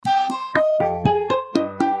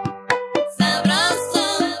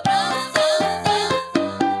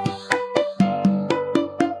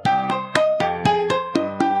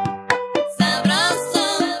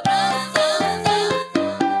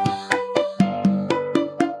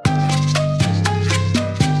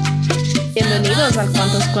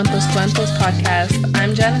Bienvenidos al Cuentos podcast.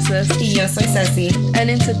 I'm Genesis. Y yo soy Ceci. And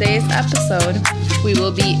in today's episode, we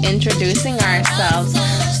will be introducing ourselves.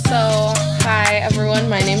 So, hi everyone,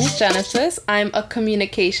 my name is Genesis. I'm a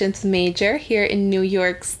communications major here in New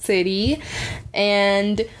York City.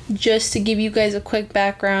 And just to give you guys a quick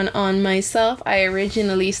background on myself, I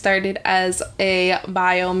originally started as a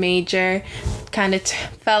bio major, kind of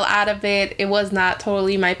fell out of it. It was not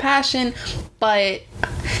totally my passion, but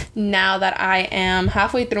now that I am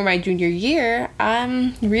halfway through my junior year,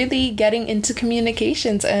 I'm really getting into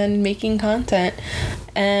communications and making content.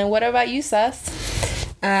 And what about you, Cess?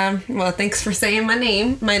 Well, thanks for saying my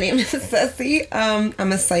name. My name is Ceci. I'm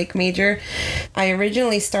a psych major. I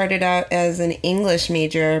originally started out as an English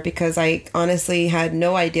major because I honestly had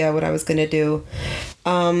no idea what I was going to do.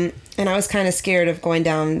 And I was kind of scared of going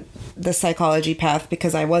down the psychology path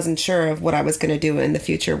because I wasn't sure of what I was going to do in the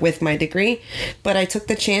future with my degree. But I took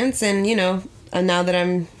the chance and, and now that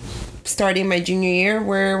I'm starting my junior year,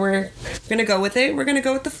 we're going to go with it. We're going to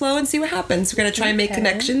go with the flow and see what happens. We're going to try and make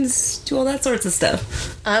connections to all that sorts of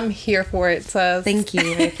stuff. I'm here for it, so thank you.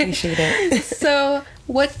 I appreciate it. So,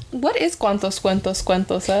 what is Cuentos,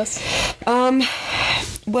 Cess?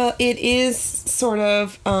 Well, it is sort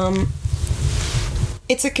of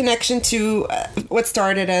it's a connection to what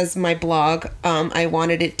started as my blog. I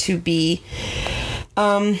wanted it to be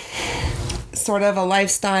sort of a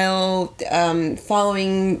lifestyle,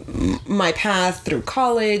 following my path through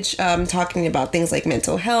college, talking about things like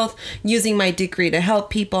mental health, using my degree to help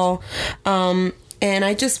people. And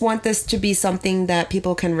I just want this to be something that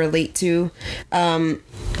people can relate to, and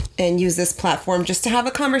use this platform just to have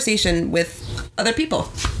a conversation with other people.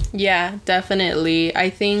 Yeah, definitely. I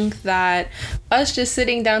think that us just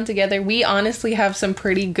sitting down together, we honestly have some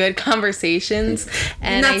pretty good conversations.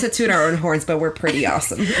 And not to toot our own horns, but we're pretty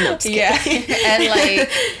awesome. No, yeah. And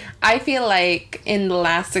I feel like in the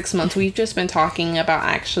last 6 months, we've just been talking about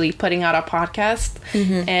actually putting out a podcast.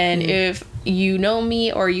 Mm-hmm. And if you know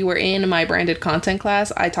me or you were in my branded content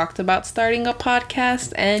class, I talked about starting a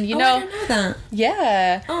podcast, and I didn't know that.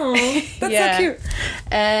 Yeah. Oh, that's so cute.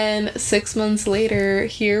 And 6 months later,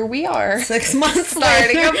 here we are. 6 months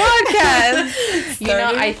starting later. a podcast.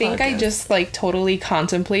 I think I just totally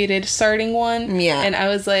contemplated starting one. Yeah. And I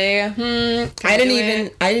was like, I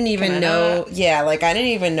didn't even know. Yeah, I didn't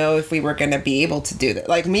even know if we were going to be able to do that.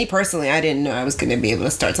 Like, me personally, I didn't know I was going to be able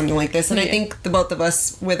to start something like this. And I think the both of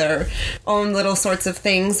us, with our own little sorts of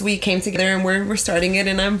things, we came together and we're starting it,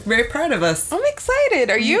 and I'm very proud of us. I'm excited.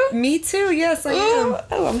 Are you? Me too. Yes, I am.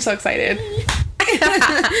 Oh, I'm so excited.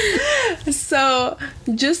 So,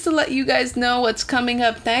 just to let you guys know what's coming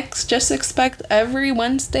up next, just expect every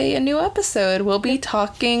Wednesday a new episode. We'll be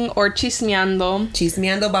talking or chismeando,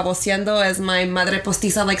 baboseando, as my madre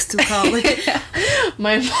postiza likes to call it.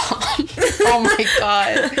 My mom. Oh my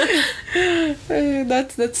god.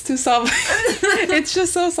 That's too it's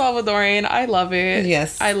just so Salvadorian. I love it.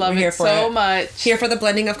 Yes. I love it so much. Here for the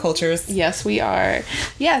blending of cultures. Yes, we are.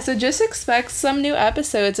 Yeah, so just expect some new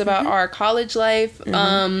episodes about our college life,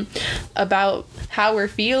 about how we're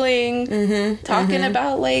feeling, talking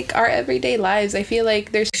about our everyday lives. I feel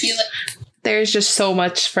like there's just so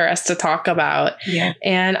much for us to talk about. Yeah.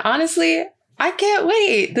 And honestly, I can't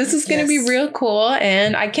wait. This is going to be real cool.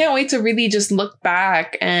 And I can't wait to really just look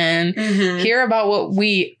back and hear about what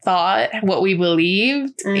we thought, what we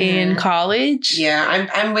believed in college. Yeah,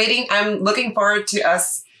 I'm waiting. I'm looking forward to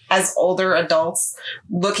us as older adults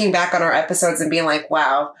looking back on our episodes and being like,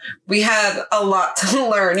 wow, we had a lot to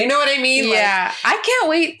learn. You know what I mean? Yeah. I can't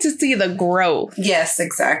wait to see the growth. Yes,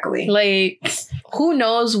 exactly. Who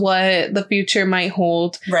knows what the future might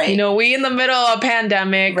hold. Right. We in the middle of a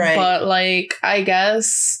pandemic, but I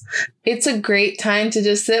guess it's a great time to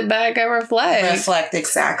just sit back and reflect.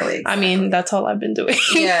 Exactly. I mean, that's all I've been doing.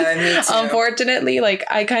 Yeah, me too. Unfortunately,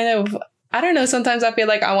 I don't know, sometimes I feel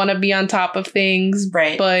like I want to be on top of things.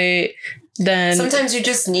 Right. But then sometimes you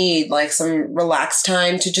just need some relaxed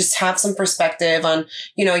time to just have some perspective on,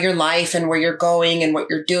 your life and where you're going and what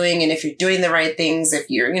you're doing. And if you're doing the right things, if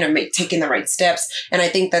you're, taking the right steps. And I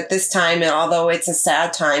think that this time, and although it's a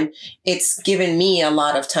sad time, it's given me a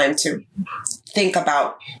lot of time to think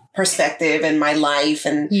about perspective in my life,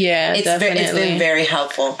 and it's been very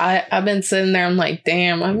helpful. I've been sitting there, I'm like,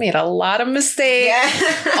 damn, I made a lot of mistakes. Yeah.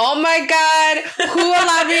 Oh my god, who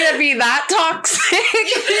allowed me to be that toxic?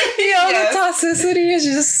 The toxicity is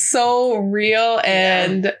just so real.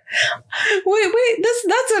 And wait,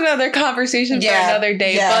 that's another conversation for another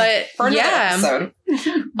day. But for another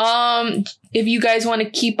episode. If you guys want to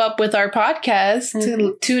keep up with our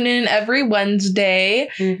podcast, tune in every Wednesday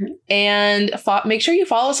and make sure you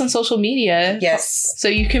follow us on social media. Yes. So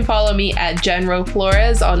you can follow me at Genro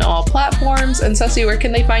Flores on all platforms. And Ceci, where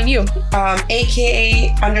can they find you?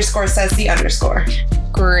 AKA_Ceci_.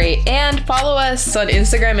 Great. And follow us on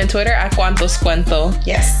Instagram and Twitter at Cuantos Cuento.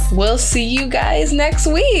 Yes. We'll see you guys next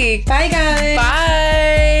week. Bye, guys.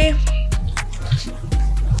 Bye.